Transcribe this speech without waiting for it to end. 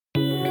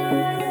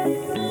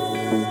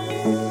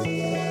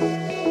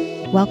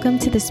Welcome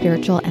to the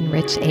Spiritual and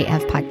Rich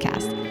AF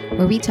podcast,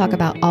 where we talk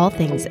about all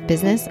things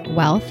business,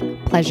 wealth,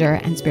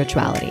 pleasure, and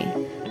spirituality.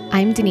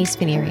 I'm Denise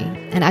Finieri,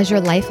 and as your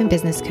life and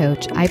business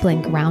coach, I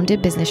blend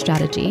grounded business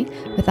strategy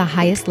with the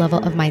highest level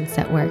of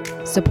mindset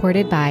work,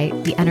 supported by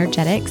the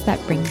energetics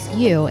that brings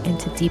you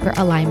into deeper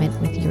alignment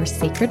with your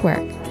sacred work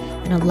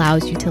and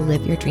allows you to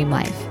live your dream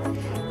life.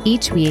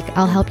 Each week,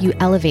 I'll help you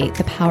elevate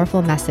the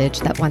powerful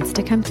message that wants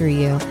to come through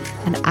you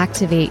and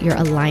activate your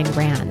aligned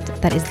brand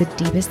that is the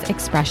deepest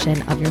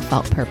expression of your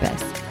felt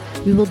purpose.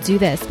 We will do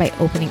this by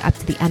opening up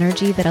to the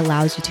energy that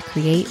allows you to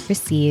create,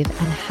 receive,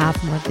 and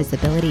have more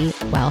visibility,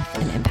 wealth,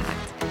 and impact.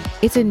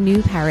 It's a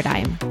new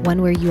paradigm,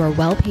 one where you are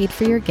well paid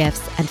for your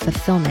gifts and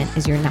fulfillment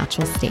is your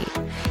natural state.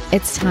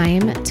 It's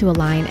time to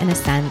align and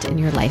ascend in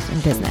your life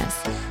and business.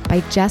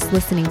 By just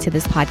listening to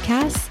this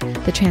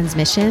podcast, the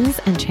transmissions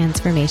and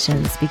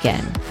transformations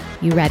begin.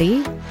 You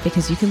ready?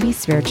 Because you can be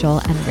spiritual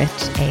and rich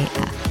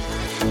AF.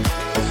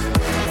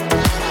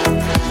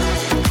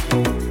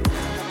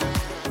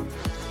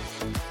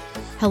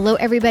 Hello,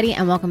 everybody,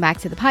 and welcome back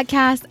to the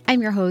podcast.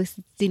 I'm your host,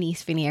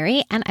 Denise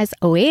Finieri, and as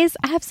always,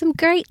 I have some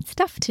great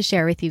stuff to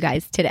share with you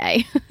guys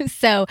today.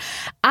 So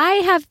I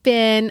have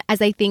been,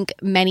 as I think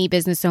many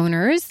business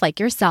owners like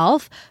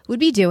yourself would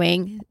be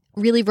doing,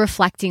 really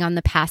reflecting on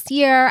the past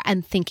year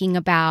and thinking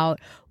about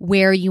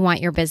where you want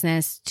your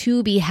business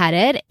to be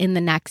headed in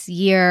the next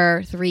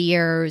year, 3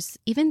 years,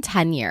 even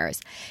 10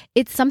 years.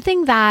 It's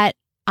something that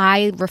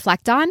I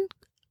reflect on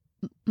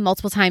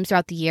multiple times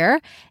throughout the year.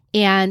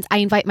 And I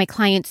invite my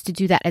clients to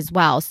do that as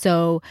well.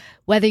 So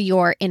whether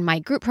you're in my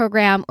group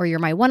program or you're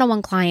my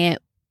one-on-one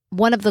client,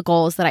 one of the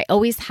goals that I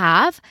always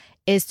have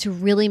is to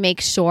really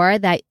make sure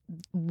that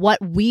what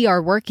we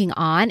are working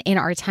on in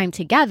our time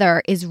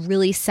together is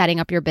really setting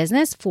up your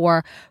business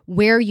for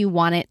where you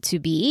want it to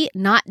be,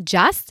 not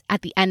just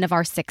at the end of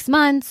our 6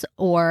 months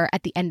or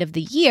at the end of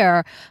the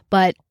year,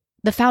 but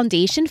the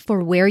foundation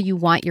for where you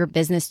want your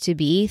business to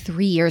be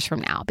 3 years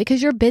from now,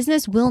 because your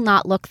business will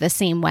not look the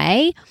same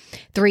way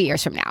 3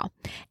 years from now.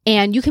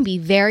 And you can be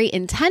very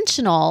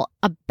intentional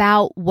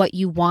about what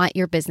you want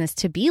your business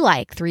to be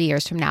like 3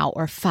 years from now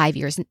or 5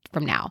 years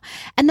from now.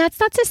 And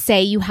that's not to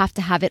say you have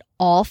to have it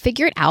all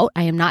figured out.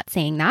 I am not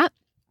saying that,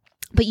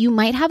 but you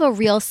might have a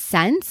real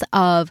sense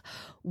of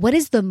what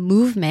is the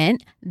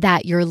movement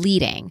that you're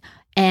leading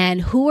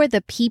and who are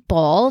the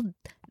people,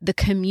 the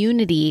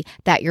community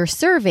that you're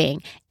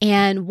serving,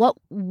 and what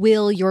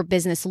will your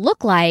business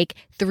look like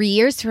 3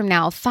 years from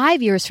now,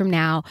 5 years from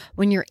now,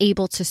 when you're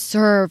able to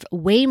serve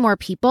way more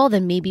people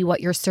than maybe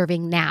what you're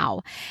serving now.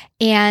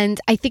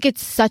 And I think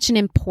it's such an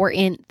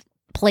important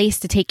place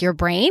to take your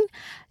brain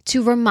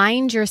to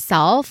remind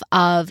yourself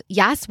of,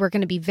 yes, we're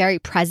going to be very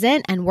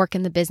present and work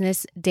in the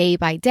business day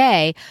by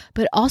day,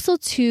 but also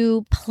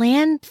to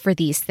plan for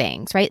these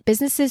things, right?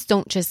 Businesses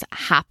don't just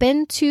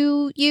happen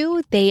to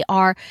you. They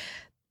are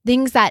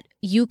things that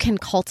you can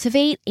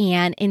cultivate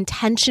and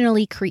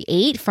intentionally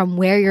create from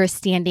where you're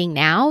standing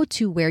now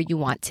to where you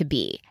want to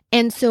be.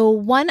 And so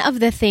one of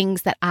the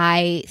things that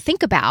I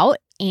think about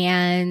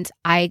and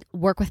I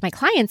work with my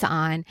clients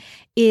on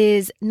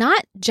is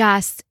not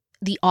just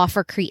the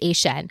offer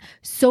creation.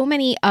 So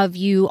many of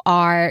you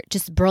are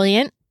just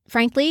brilliant.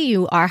 Frankly,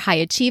 you are high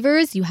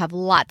achievers. You have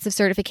lots of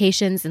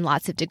certifications and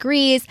lots of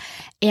degrees,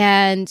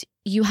 and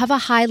you have a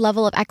high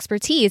level of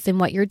expertise in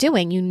what you're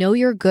doing. You know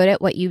you're good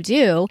at what you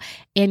do,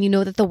 and you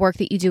know that the work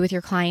that you do with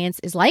your clients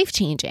is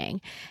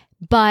life-changing.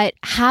 But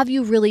have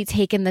you really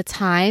taken the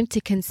time to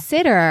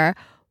consider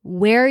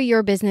where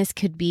your business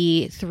could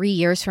be 3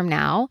 years from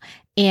now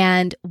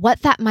and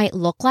what that might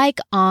look like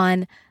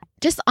on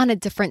a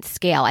different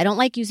scale? I don't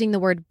like using the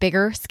word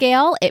bigger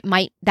scale.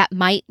 That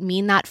might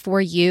mean that for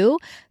you,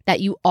 that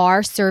you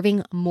are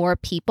serving more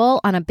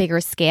people on a bigger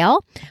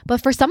scale.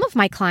 But for some of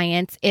my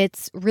clients,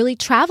 it's really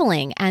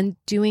traveling and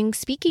doing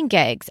speaking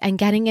gigs and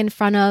getting in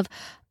front of,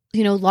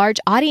 large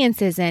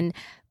audiences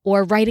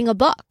or writing a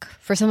book.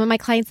 For some of my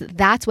clients,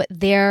 that's what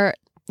they're,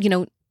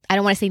 I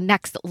don't want to say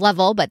next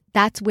level, but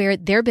that's where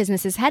their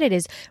business is headed,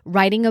 is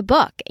writing a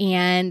book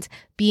and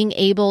being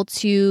able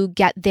to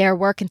get their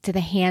work into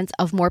the hands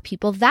of more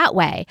people that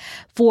way.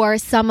 For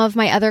some of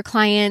my other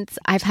clients,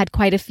 I've had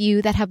quite a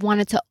few that have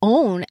wanted to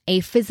own a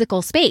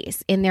physical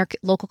space in their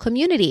local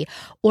community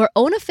or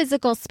own a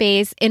physical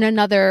space in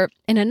another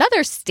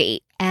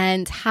state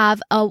and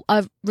have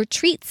a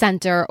retreat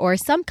center or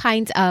some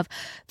kind of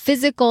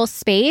physical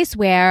space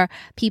where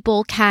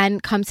people can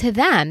come to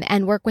them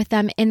and work with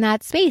them in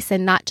that space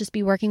and not just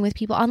be working with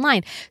people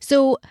online.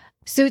 So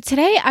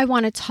today I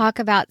want to talk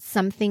about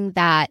something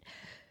that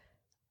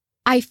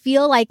I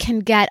feel like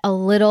can get a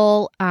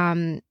little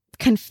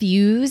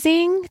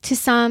confusing to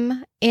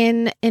some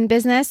in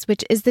business,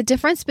 which is the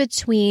difference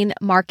between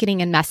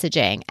marketing and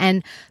messaging.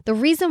 And the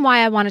reason why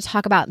I want to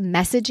talk about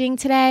messaging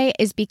today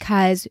is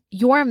because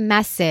your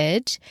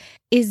message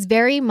is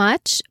very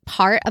much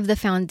part of the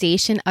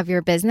foundation of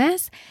your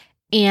business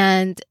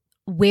and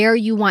where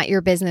you want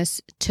your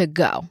business to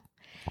go.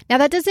 Now,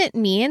 that doesn't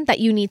mean that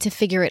you need to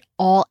figure it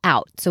all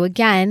out. So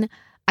again,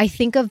 I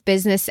think of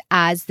business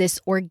as this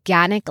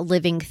organic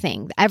living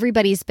thing.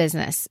 Everybody's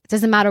business. It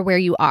doesn't matter where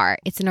you are.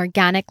 It's an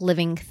organic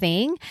living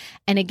thing.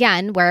 And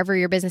again, wherever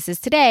your business is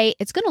today,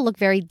 it's going to look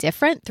very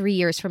different 3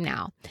 years from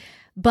now.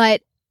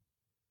 But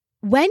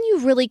when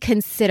you really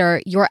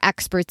consider your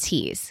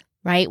expertise,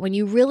 right? When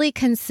you really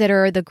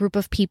consider the group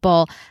of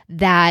people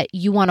that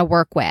you want to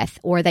work with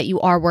or that you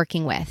are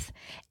working with,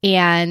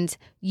 and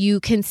you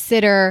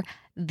consider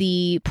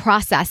the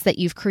process that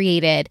you've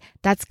created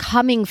that's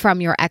coming from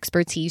your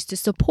expertise to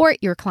support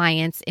your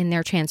clients in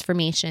their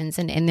transformations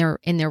and in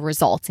their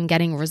results and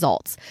getting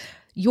results,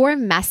 your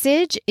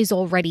message is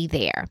already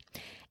there.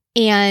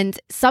 And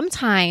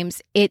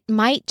sometimes it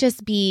might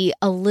just be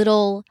a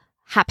little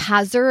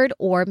haphazard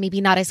or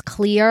maybe not as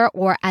clear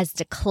or as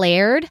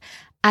declared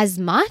as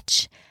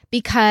much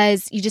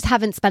because you just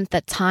haven't spent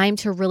the time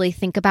to really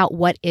think about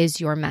what is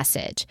your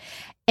message.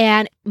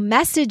 And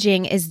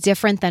messaging is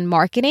different than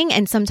marketing,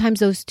 and sometimes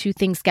those two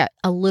things get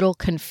a little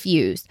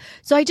confused.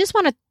 So I just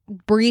want to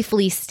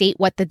briefly state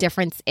what the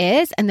difference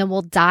is, and then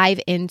we'll dive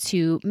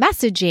into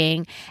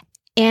messaging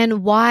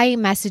and why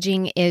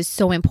messaging is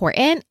so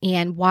important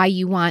and why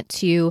you want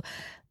to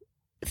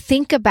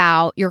think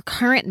about your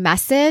current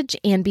message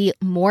and be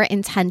more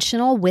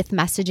intentional with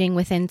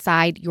messaging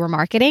inside your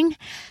marketing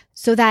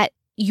so that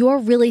you're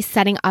really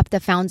setting up the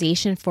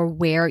foundation for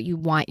where you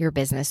want your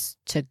business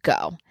to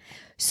go.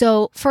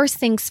 So first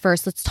things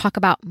first, let's talk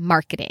about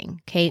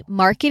marketing. Okay.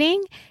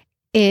 Marketing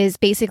is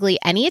basically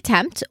any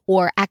attempt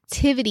or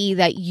activity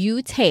that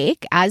you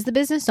take as the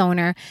business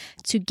owner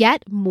to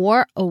get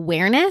more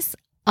awareness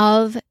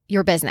of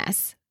your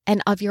business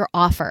and of your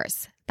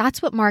offers.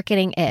 That's what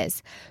marketing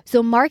is.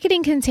 So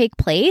marketing can take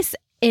place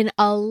in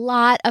a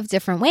lot of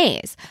different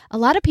ways. A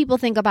lot of people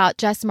think about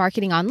just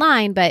marketing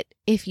online, but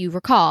if you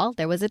recall,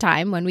 there was a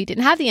time when we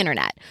didn't have the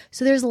internet.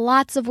 So there's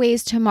lots of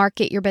ways to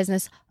market your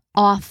business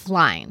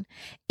offline.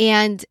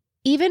 And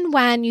even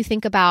when you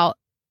think about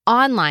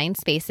online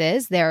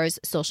spaces, there's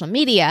social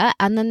media,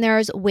 and then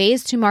there's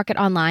ways to market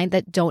online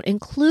that don't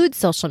include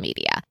social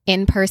media.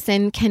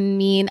 In-person can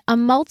mean a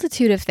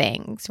multitude of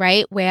things,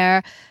 right?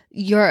 Where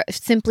you're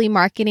simply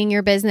marketing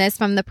your business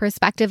from the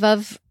perspective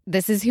of,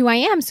 this is who I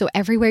am. So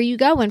everywhere you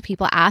go, when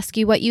people ask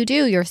you what you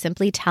do, you're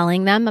simply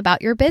telling them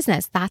about your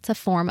business. That's a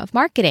form of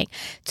marketing.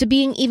 To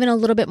being even a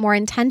little bit more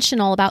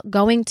intentional about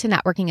going to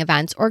networking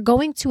events or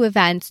going to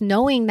events,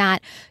 knowing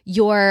that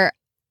your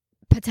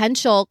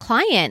potential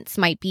clients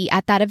might be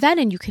at that event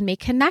and you can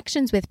make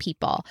connections with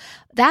people.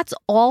 That's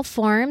all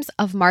forms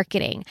of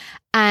marketing.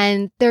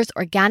 And there's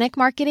organic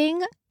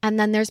marketing, and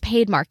then there's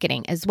paid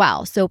marketing as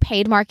well. So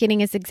paid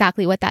marketing is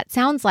exactly what that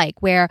sounds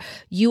like, where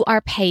you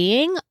are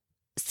paying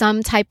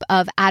some type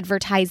of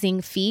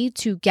advertising fee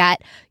to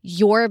get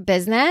your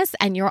business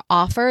and your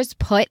offers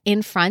put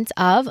in front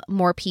of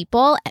more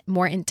people,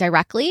 more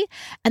indirectly.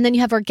 And then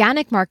you have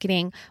organic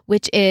marketing,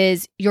 which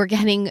is you're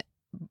getting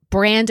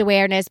brand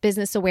awareness,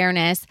 business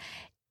awareness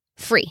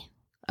free,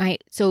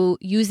 right? So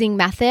using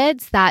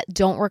methods that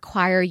don't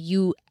require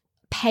you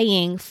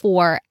paying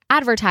for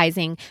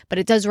advertising, but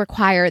it does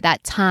require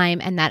that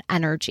time and that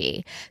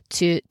energy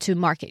to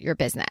market your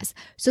business.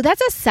 So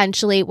that's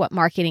essentially what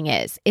marketing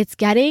is. It's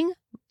getting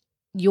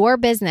your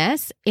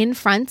business in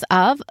front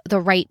of the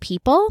right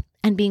people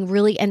and being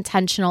really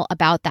intentional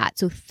about that.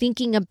 So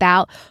thinking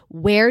about,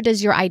 where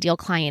does your ideal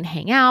client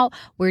hang out?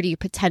 Where do your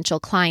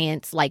potential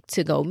clients like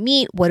to go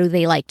meet? What do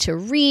they like to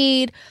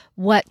read?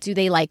 What do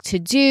they like to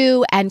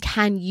do? And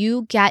can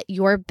you get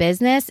your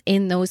business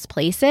in those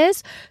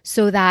places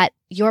so that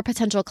your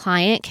potential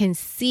client can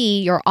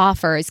see your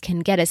offers, can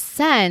get a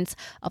sense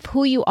of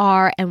who you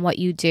are and what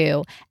you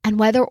do, and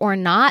whether or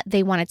not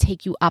they want to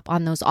take you up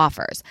on those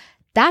offers.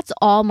 That's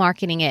all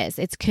marketing is.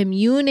 It's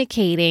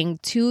communicating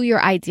to your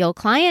ideal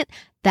client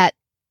that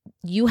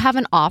you have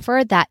an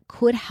offer that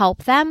could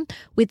help them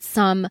with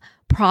some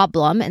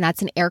problem, and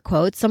that's in air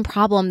quotes, some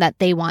problem that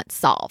they want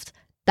solved.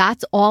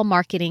 That's all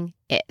marketing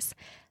is.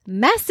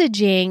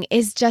 Messaging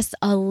is just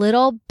a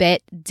little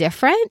bit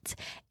different,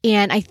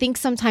 and I think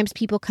sometimes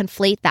people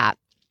conflate that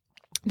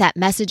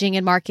messaging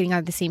and marketing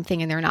are the same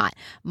thing, and they're not.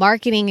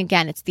 Marketing,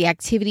 again, it's the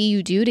activity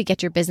you do to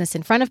get your business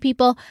in front of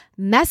people.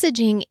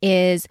 Messaging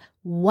is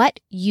what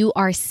you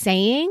are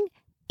saying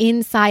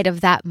inside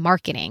of that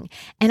marketing.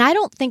 And I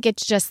don't think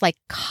it's just like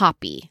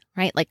copy,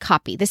 right? Like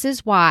copy. This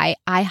is why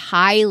I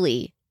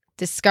highly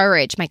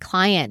discourage my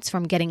clients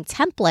from getting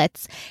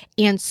templates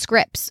and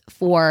scripts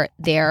for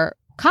their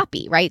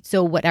copy, right?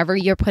 So whatever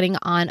you're putting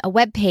on a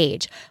web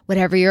page,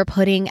 whatever you're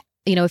putting,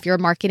 if you're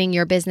marketing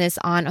your business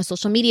on a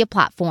social media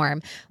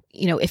platform,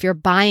 if you're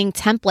buying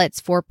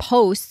templates for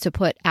posts to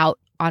put out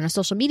on a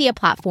social media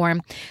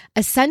platform,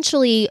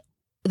 essentially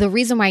the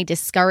reason why I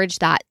discourage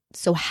that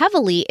so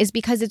heavily is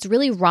because it's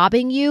really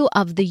robbing you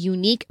of the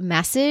unique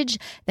message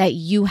that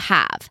you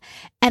have.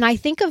 And I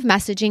think of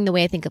messaging the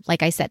way I think of,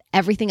 like I said,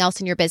 everything else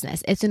in your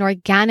business. It's an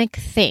organic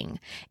thing.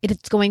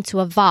 It's going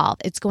to evolve.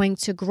 It's going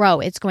to grow.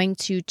 It's going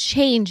to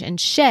change and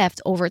shift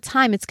over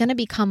time. It's going to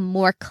become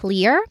more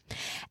clear.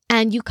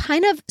 And you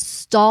kind of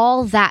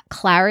stall that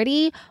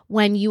clarity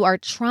when you are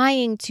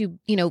trying to,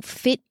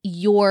 fit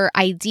your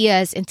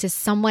ideas into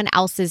someone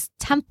else's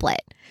template.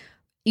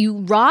 You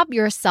rob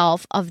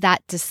yourself of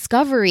that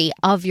discovery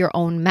of your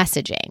own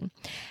messaging.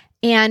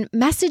 And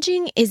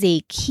messaging is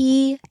a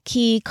key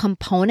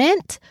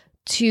component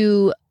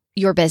to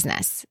your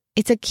business.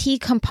 It's a key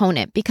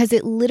component because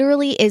it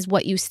literally is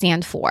what you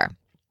stand for.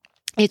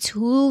 It's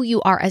who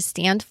you are a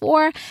stand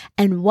for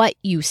and what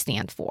you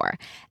stand for.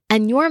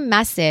 And your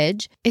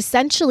message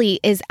essentially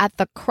is at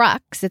the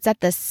crux. It's at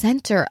the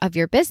center of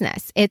your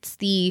business.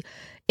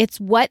 It's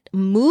what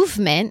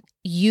movement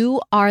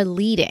you are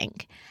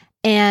leading.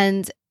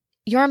 And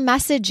your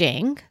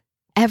messaging,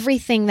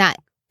 everything that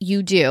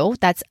you do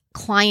that's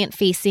client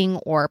facing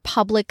or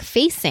public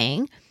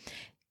facing,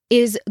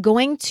 is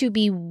going to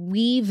be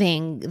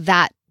weaving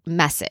that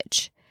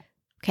message.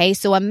 Okay,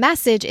 so a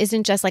message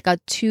isn't just like a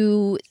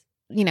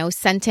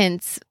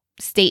sentence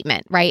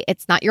statement, right?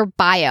 It's not your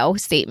bio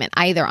statement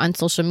either on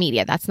social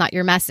media. That's not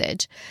your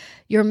message.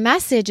 Your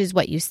message is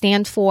what you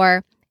stand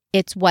for.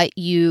 It's what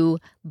you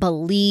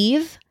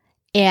believe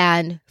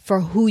and for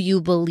who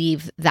you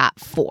believe that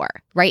for,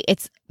 right?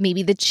 It's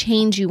maybe the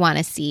change you want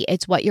to see.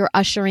 It's what you're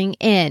ushering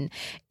in.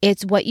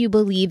 It's what you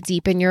believe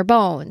deep in your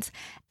bones.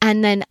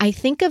 And then I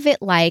think of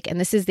it like, and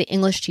this is the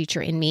English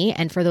teacher in me,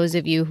 and for those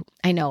of you,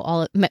 I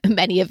know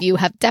many of you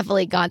have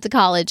definitely gone to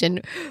college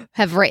and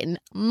have written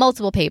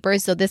multiple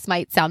papers, so this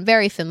might sound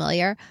very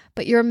familiar,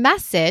 but your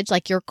message,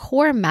 like your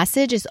core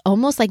message, is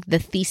almost like the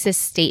thesis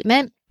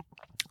statement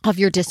of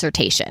your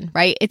dissertation,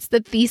 right? It's the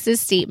thesis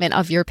statement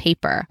of your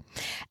paper.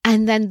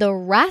 And then the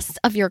rest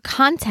of your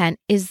content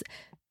is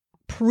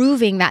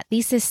proving that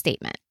thesis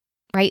statement,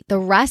 right? The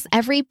rest,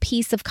 every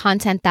piece of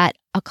content that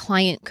a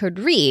client could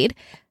read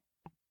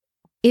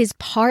is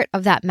part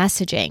of that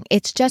messaging.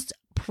 It's just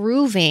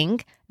proving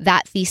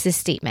that thesis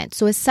statement.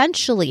 So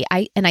essentially,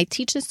 I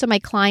teach this to my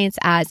clients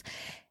as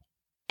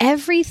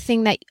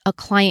everything that a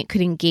client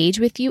could engage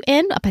with you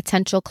in, a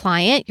potential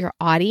client, your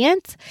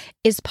audience,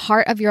 is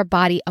part of your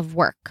body of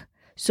work.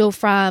 So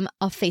from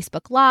a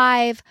Facebook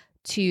Live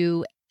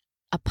to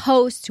a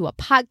post, to a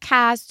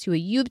podcast, to a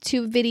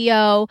YouTube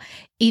video,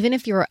 even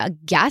if you're a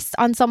guest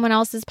on someone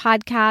else's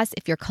podcast,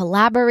 if you're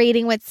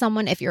collaborating with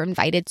someone, if you're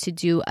invited to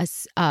do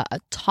a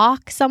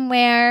talk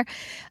somewhere,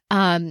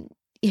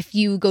 if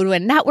you go to a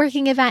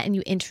networking event and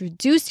you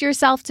introduce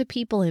yourself to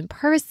people in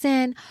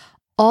person,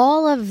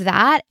 all of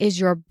that is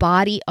your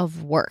body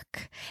of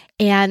work.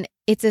 And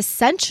it's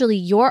essentially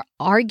your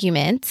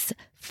arguments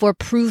for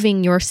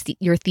proving your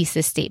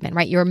thesis statement,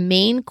 right? Your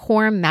main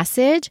core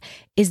message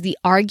is the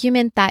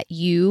argument that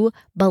you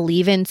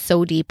believe in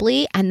so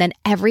deeply, and then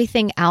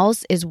everything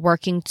else is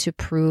working to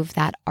prove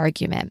that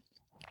argument.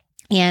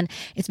 And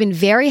it's been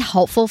very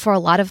helpful for a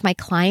lot of my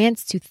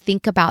clients to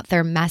think about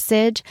their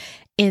message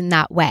in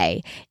that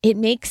way. It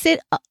makes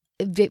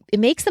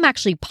them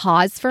actually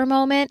pause for a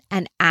moment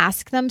and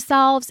ask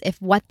themselves if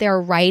what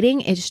they're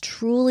writing is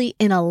truly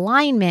in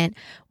alignment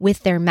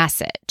with their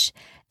message.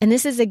 And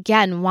this is,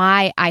 again,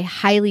 why I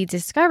highly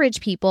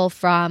discourage people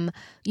from,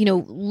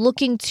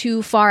 looking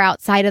too far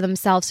outside of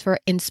themselves for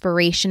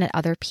inspiration at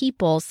other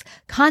people's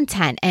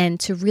content, and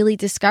to really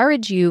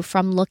discourage you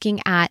from looking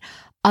at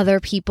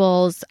other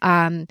people's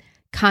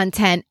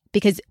content,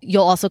 because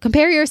you'll also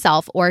compare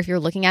yourself, or if you're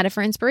looking at it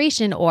for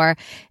inspiration, or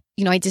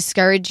I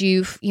discourage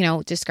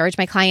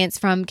my clients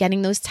from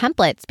getting those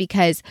templates,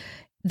 because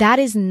that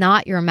is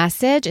not your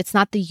message. It's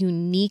not the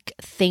unique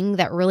thing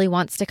that really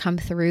wants to come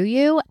through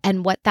you.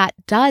 And what that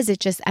does,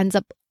 it just ends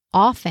up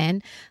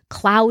often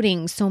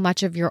clouding so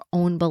much of your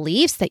own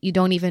beliefs that you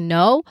don't even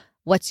know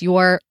what's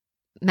your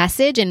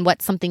message and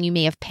what's something you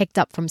may have picked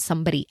up from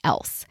somebody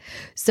else.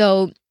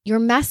 So your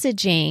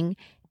messaging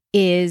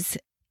is,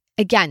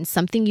 again,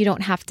 something you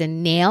don't have to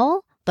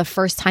nail the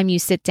first time you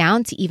sit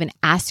down to even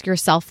ask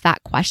yourself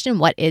that question,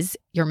 what is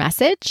your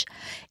message?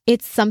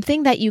 It's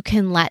something that you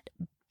can let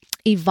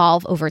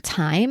evolve over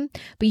time,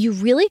 but you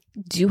really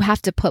do have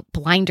to put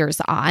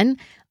blinders on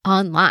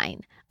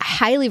online. I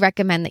highly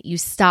recommend that you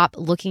stop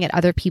looking at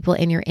other people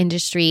in your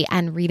industry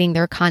and reading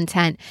their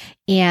content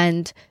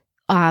and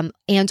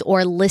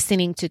or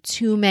listening to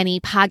too many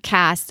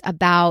podcasts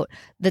about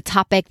the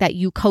topic that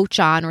you coach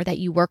on or that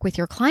you work with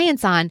your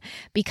clients on,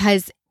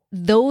 because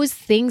those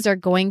things are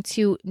going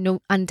to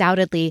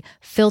undoubtedly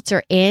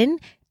filter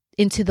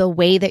into the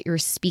way that you're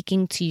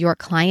speaking to your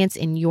clients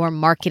in your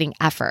marketing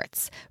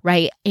efforts,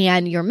 right?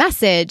 And your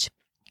message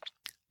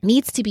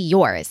needs to be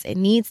yours. It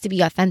needs to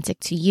be authentic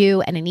to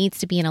you, and it needs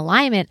to be in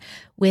alignment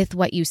with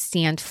what you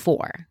stand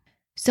for.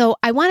 So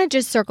I want to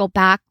just circle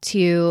back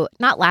to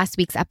not last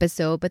week's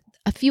episode, but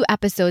a few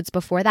episodes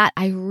before that.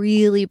 I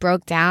really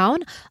broke down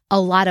a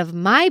lot of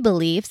my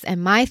beliefs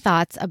and my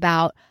thoughts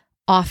about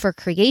offer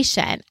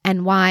creation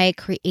and why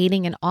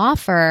creating an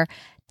offer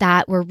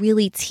that we're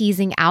really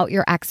teasing out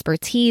your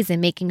expertise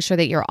and making sure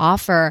that your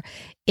offer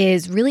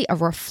is really a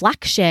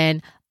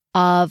reflection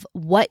of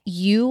what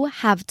you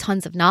have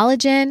tons of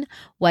knowledge in,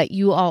 what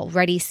you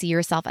already see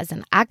yourself as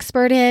an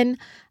expert in,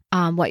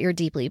 what you're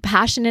deeply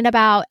passionate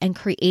about, and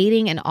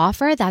creating an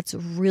offer that's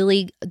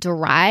really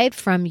derived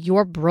from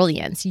your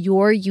brilliance,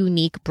 your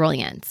unique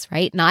brilliance,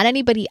 right? Not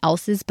anybody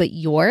else's, but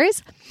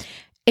yours.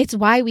 It's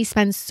why we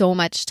spend so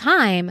much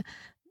time,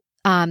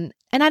 and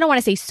I don't want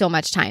to say so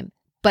much time,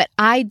 but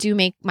I do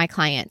make my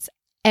clients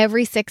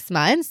every 6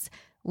 months,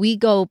 we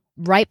go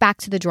right back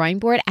to the drawing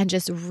board and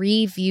just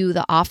review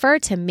the offer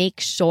to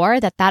make sure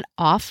that that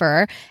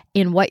offer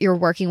in what you're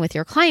working with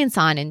your clients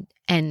on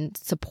and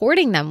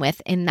supporting them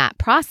with in that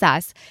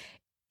process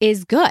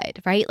is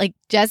good, right? Like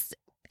just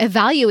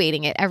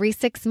evaluating it every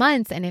 6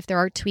 months. And if there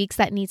are tweaks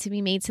that need to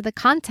be made to the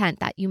content,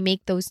 that you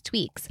make those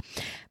tweaks.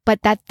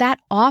 But that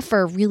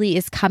offer really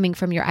is coming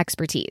from your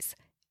expertise.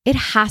 It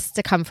has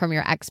to come from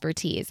your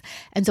expertise.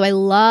 And so I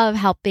love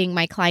helping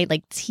my client,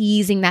 like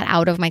teasing that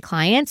out of my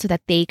client so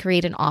that they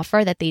create an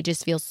offer that they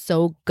just feel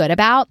so good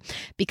about,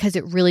 because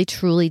it really,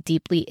 truly,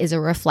 deeply is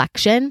a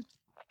reflection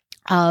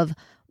of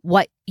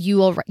what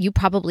you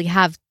probably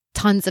have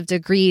tons of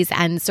degrees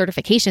and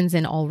certifications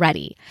in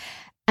already.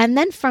 And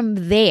then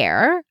from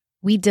there,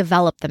 we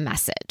develop the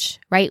message,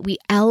 right? We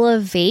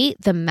elevate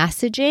the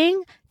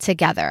messaging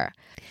together.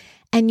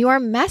 And your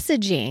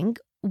messaging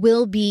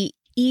will be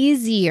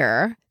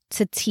easier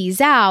to tease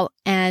out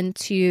and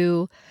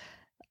to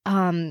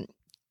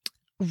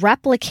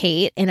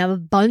replicate in a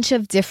bunch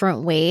of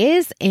different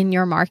ways in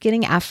your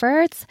marketing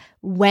efforts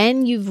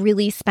when you've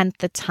really spent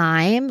the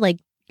time like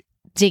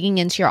digging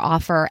into your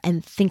offer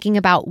and thinking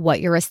about what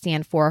you're a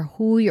stand for,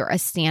 who you're a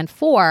stand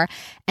for,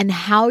 and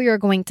how you're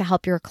going to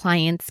help your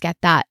clients get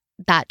that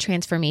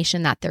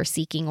transformation that they're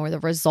seeking or the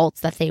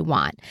results that they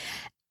want.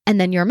 And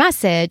then your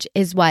message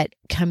is what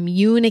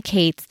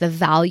communicates the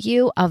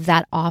value of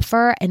that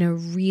offer in a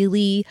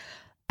really,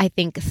 I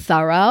think,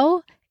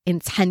 thorough,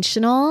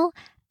 intentional,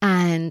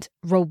 and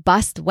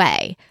robust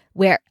way,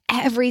 where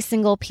every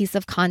single piece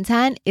of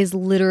content is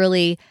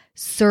literally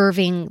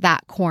serving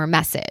that core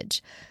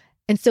message.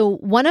 And so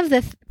one of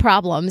the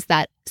problems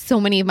that so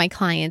many of my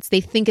clients,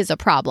 they think is a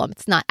problem,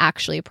 it's not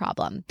actually a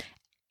problem,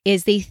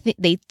 is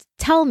they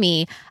tell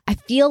me, I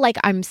feel like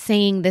I'm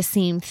saying the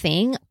same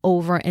thing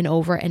over and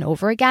over and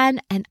over again.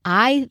 And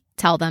I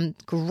tell them,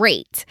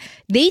 great.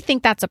 They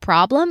think that's a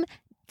problem.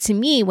 To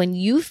me, when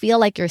you feel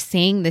like you're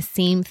saying the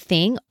same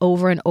thing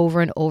over and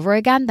over and over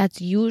again,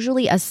 that's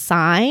usually a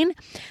sign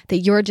that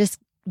you're just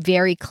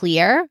very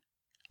clear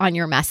on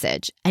your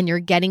message and you're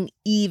getting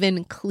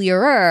even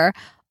clearer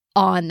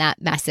on that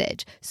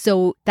message.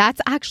 So that's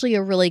actually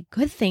a really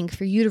good thing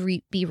for you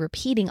to be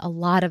repeating a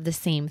lot of the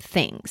same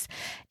things.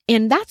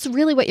 And that's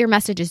really what your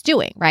message is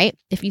doing, right?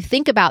 If you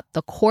think about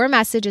the core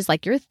message is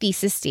like your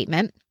thesis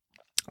statement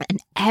and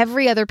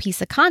every other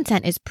piece of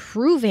content is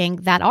proving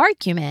that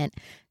argument,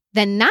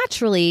 then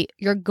naturally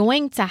you're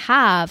going to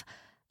have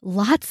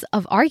lots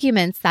of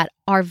arguments that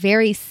are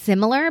very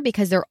similar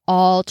because they're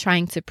all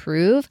trying to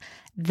prove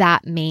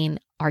that main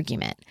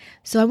argument.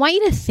 So I want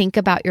you to think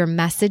about your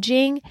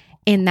messaging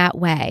in that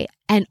way.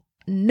 And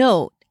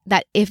note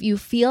that if you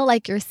feel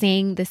like you're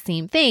saying the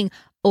same thing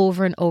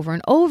over and over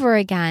and over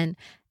again,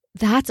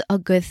 that's a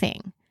good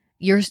thing.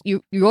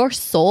 You're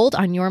sold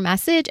on your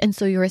message. And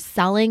so you're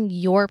selling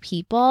your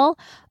people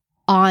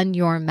on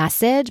your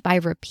message by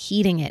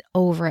repeating it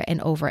over and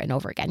over and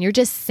over again. You're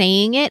just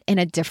saying it in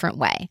a different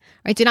way,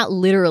 right? You're not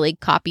literally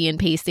copy and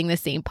pasting the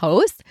same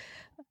post.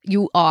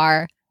 You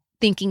are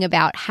thinking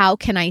about, how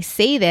can I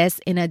say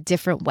this in a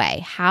different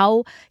way?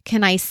 How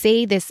can I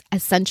say this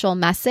essential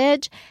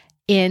message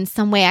in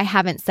some way I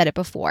haven't said it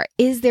before?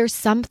 Is there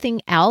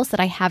something else that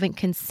I haven't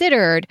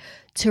considered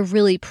to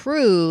really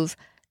prove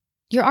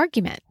your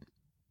argument?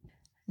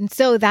 And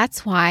so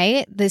that's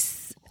why the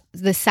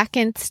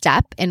second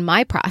step in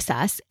my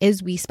process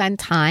is we spend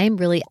time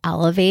really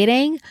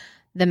elevating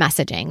the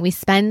messaging. We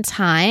spend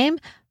time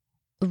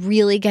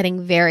really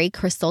getting very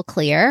crystal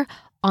clear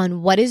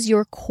on what is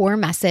your core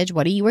message,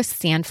 what do you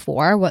stand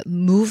for, what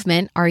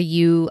movement are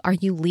you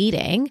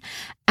leading,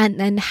 and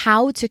then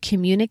how to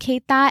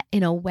communicate that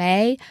in a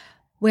way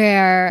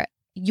where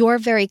you're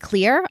very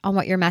clear on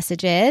what your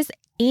message is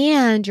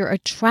and you're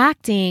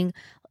attracting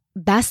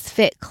best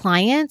fit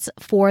clients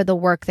for the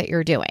work that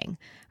you're doing,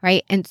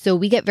 right? And so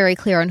we get very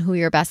clear on who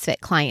your best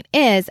fit client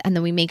is, and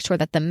then we make sure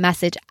that the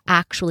message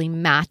actually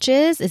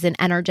matches, is an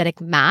energetic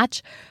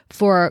match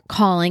for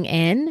calling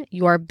in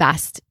your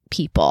best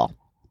people.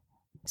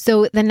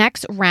 So the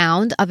next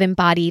round of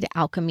Embodied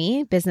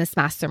Alchemy Business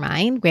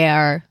Mastermind,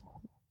 where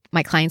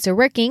my clients are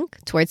working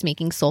towards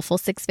making soulful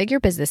six-figure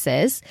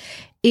businesses,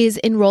 is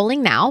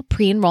enrolling now.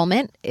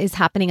 Pre-enrollment is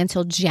happening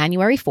until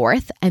January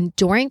 4th. And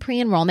during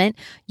pre-enrollment,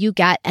 you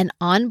get an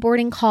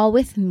onboarding call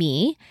with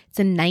me. It's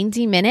a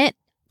 90-minute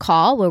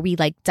call where we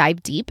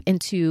dive deep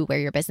into where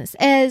your business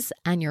is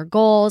and your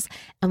goals,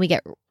 and we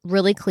get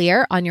really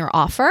clear on your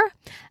offer.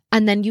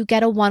 And then you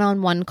get a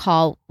one-on-one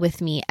call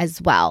with me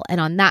as well.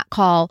 And on that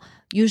call,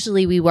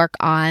 usually we work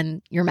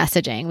on your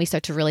messaging. We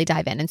start to really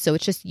dive in. And so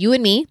it's just you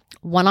and me,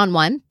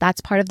 one-on-one.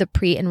 That's part of the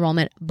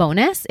pre-enrollment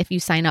bonus if you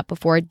sign up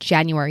before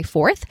January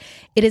 4th.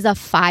 It is a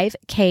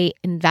 $5,000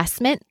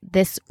 investment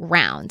this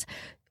round.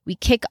 We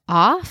kick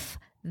off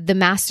the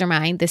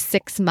mastermind, the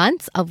 6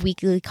 months of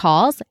weekly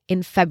calls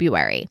in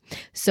February.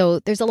 So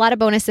there's a lot of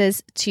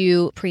bonuses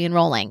to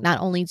pre-enrolling. Not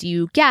only do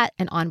you get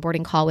an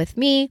onboarding call with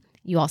me,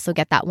 you also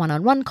get that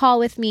one-on-one call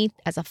with me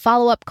as a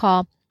follow-up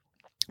call.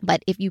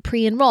 But if you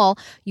pre-enroll,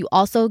 you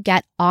also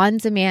get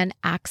on-demand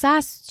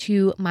access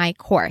to my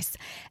course.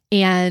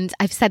 And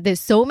I've said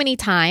this so many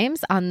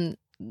times on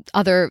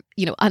other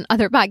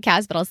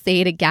podcasts, but I'll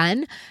say it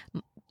again.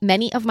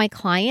 Many of my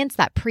clients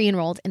that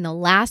pre-enrolled in the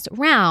last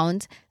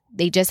round,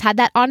 they just had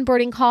that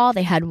onboarding call.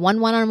 They had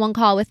one-on-one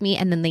call with me,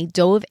 and then they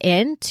dove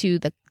into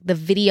the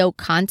video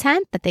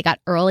content that they got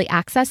early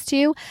access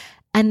to,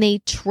 and they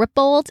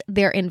tripled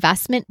their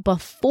investment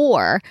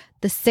before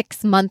the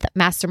 6-month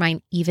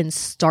mastermind even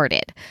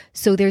started.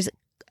 So there's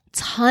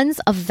tons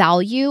of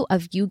value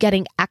of you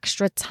getting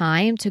extra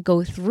time to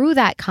go through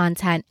that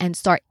content and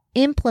start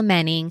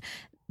implementing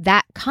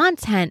that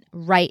content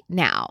right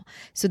now,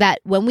 so that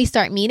when we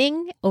start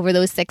meeting over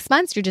those 6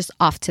 months, you're just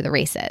off to the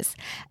races.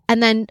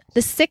 And then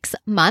the 6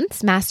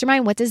 months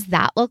mastermind, what does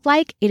that look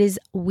like? It is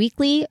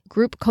weekly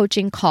group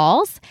coaching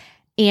calls,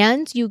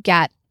 and you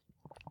get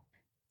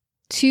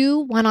 2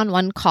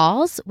 one-on-one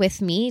calls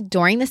with me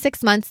during the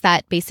 6 months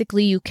that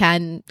basically you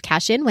can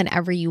cash in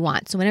whenever you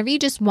want. So whenever you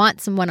just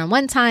want some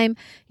one-on-one time,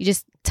 you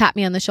just tap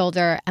me on the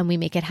shoulder and we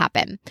make it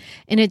happen.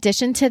 In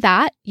addition to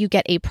that, you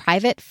get a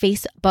private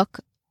Facebook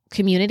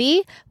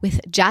community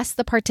with just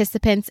the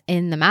participants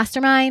in the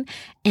mastermind.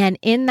 And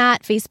in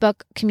that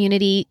Facebook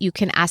community, you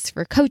can ask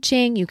for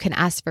coaching, you can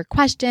ask for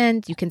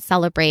questions, you can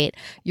celebrate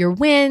your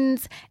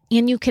wins,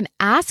 and you can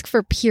ask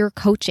for peer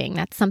coaching.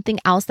 That's something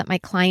else that my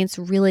clients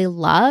really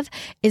love,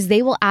 is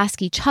they will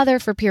ask each other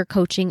for peer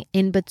coaching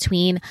in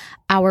between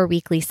our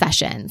weekly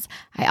sessions.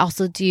 I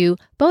also do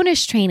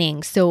bonus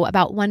training. So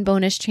about 1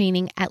 bonus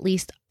training at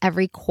least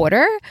every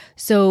quarter.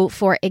 So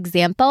for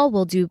example,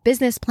 we'll do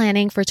business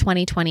planning for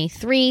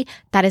 2023.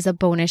 That is a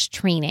bonus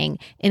training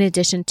in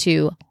addition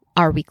to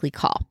our weekly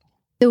call.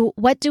 So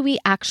what do we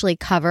actually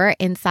cover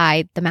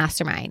inside the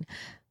mastermind?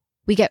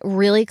 We get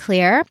really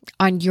clear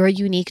on your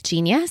unique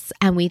genius,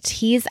 and we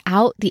tease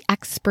out the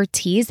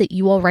expertise that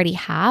you already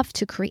have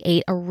to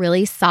create a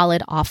really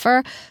solid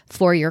offer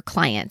for your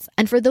clients.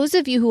 And for those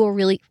of you who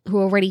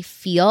already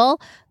feel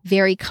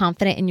very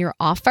confident in your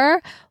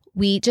offer,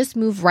 we just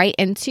move right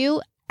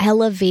into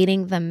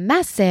elevating the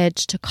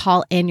message to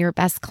call in your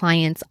best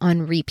clients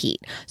on repeat.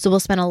 So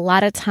we'll spend a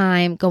lot of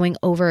time going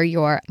over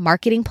your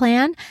marketing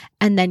plan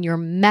and then your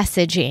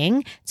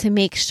messaging to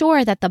make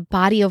sure that the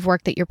body of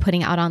work that you're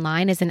putting out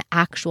online is an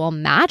actual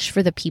match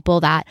for the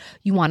people that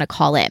you want to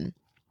call in.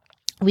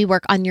 We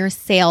work on your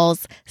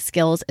sales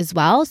skills as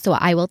well. So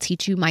I will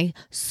teach you my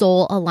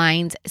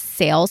soul-aligned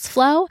sales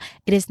flow.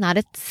 It is not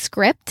a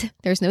script.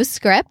 There's no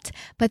script,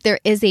 but there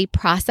is a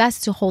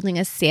process to holding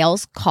a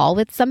sales call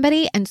with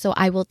somebody. And so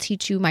I will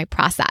teach you my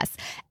process.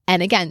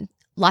 And again,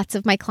 lots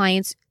of my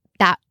clients,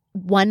 that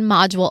one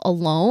module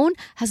alone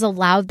has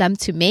allowed them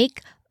to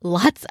make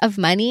lots of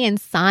money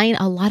and sign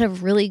a lot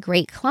of really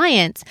great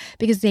clients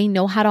because they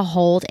know how to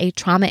hold a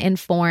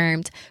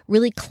trauma-informed,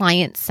 really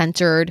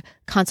client-centered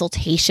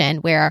consultation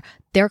where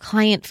their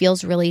client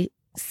feels really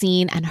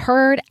seen and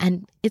heard,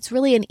 and it's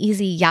really an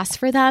easy yes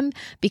for them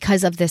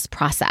because of this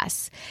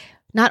process.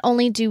 Not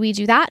only do we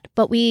do that,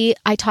 but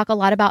I talk a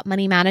lot about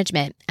money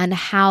management and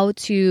how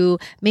to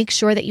make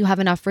sure that you have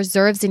enough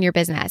reserves in your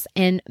business.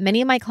 And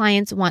many of my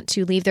clients want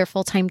to leave their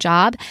full-time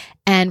job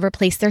and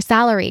replace their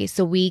salary.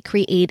 So we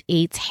create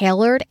a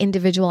tailored,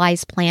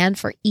 individualized plan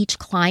for each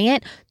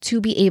client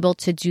to be able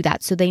to do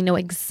that. So they know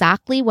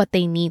exactly what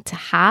they need to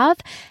have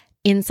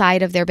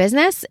inside of their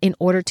business in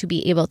order to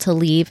be able to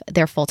leave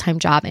their full-time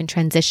job and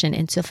transition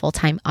into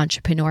full-time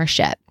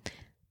entrepreneurship.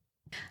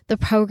 The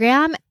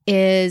program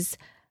is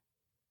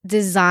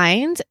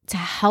designed to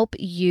help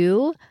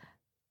you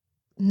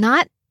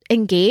not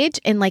engage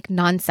in like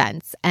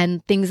nonsense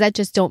and things that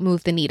just don't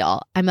move the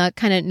needle. I'm a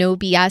kind of no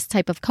BS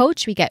type of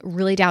coach. We get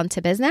really down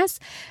to business.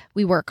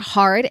 We work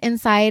hard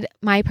inside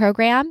my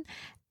program,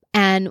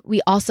 and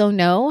we also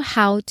know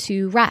how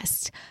to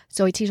rest.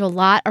 So I teach a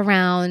lot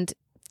around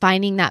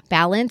finding that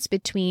balance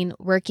between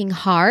working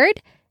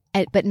hard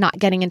but not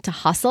getting into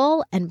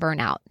hustle and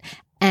burnout,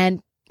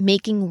 and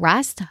making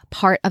rest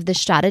part of the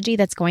strategy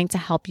that's going to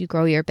help you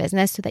grow your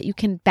business so that you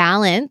can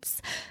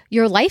balance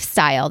your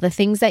lifestyle, the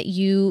things that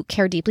you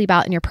care deeply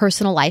about in your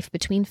personal life,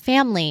 between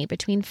family,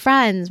 between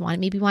friends,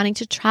 maybe wanting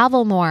to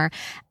travel more,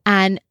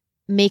 and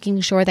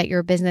making sure that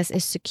your business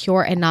is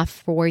secure enough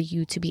for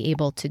you to be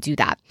able to do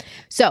that.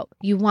 So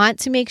you want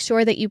to make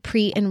sure that you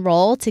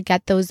pre-enroll to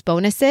get those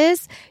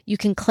bonuses. You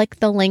can click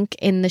the link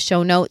in the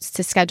show notes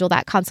to schedule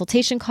that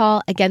consultation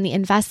call. Again, the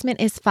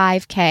investment is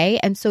 $5,000.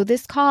 And so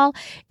this call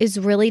is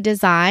really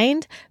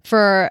designed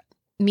for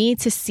me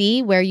to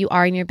see where you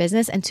are in your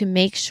business and to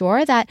make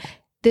sure that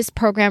this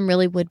program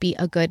really would be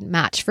a good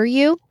match for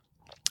you.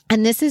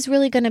 And this is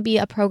really going to be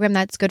a program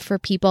that's good for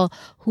people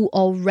who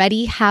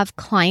already have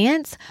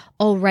clients,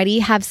 already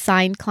have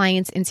signed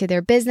clients into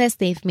their business.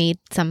 They've made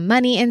some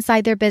money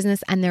inside their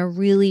business and they're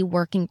really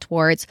working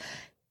towards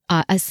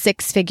a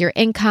six-figure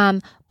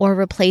income or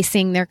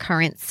replacing their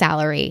current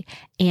salary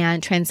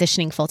and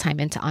transitioning full-time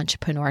into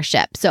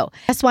entrepreneurship. So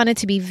I just wanted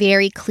to be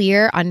very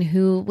clear on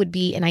who would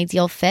be an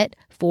ideal fit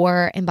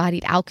for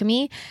Embodied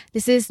Alchemy.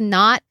 This is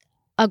not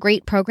a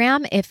great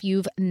program if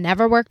you've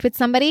never worked with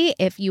somebody,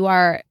 if you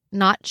are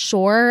not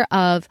sure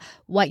of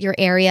what your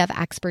area of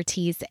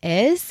expertise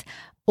is,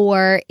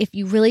 or if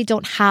you really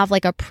don't have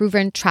like a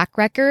proven track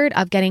record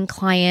of getting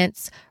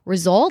clients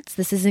results.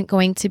 This isn't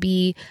going to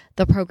be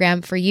the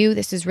program for you.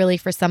 This is really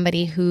for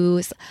somebody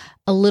who's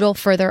a little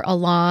further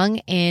along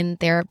in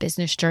their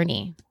business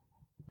journey.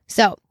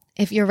 So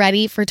if you're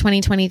ready for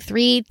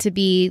 2023 to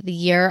be the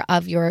year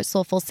of your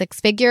soulful six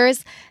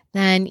figures,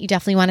 then you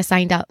definitely want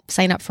to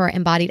sign up for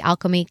Embodied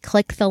Alchemy.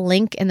 Click the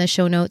link in the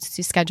show notes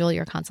to schedule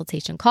your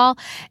consultation call,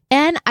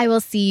 and I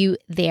will see you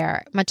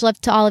there. Much love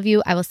to all of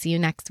you. I will see you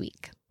next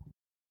week.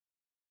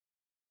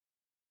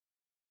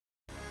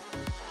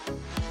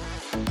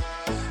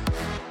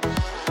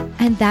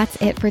 And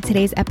that's it for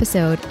today's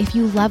episode. If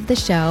you love the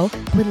show,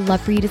 I would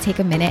love for you to take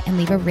a minute and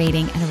leave a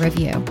rating and a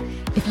review.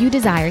 If you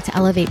desire to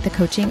elevate the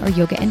coaching or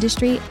yoga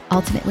industry,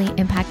 ultimately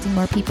impacting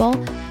more people,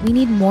 we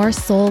need more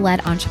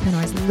soul-led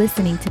entrepreneurs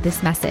listening to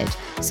this message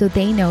so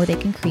they know they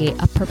can create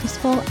a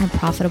purposeful and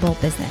profitable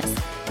business.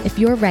 If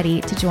you're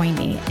ready to join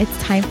me,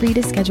 it's time for you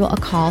to schedule a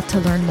call to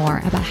learn more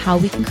about how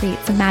we can create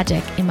some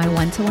magic in my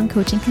one-to-one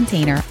coaching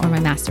container or my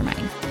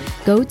mastermind.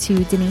 Go to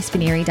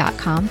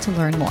denisefinieri.com to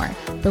learn more.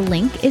 The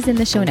link is in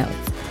the show notes.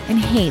 And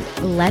hey,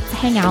 let's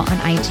hang out on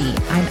IG.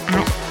 I'm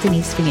at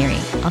Denise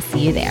Finieri. I'll see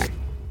you there.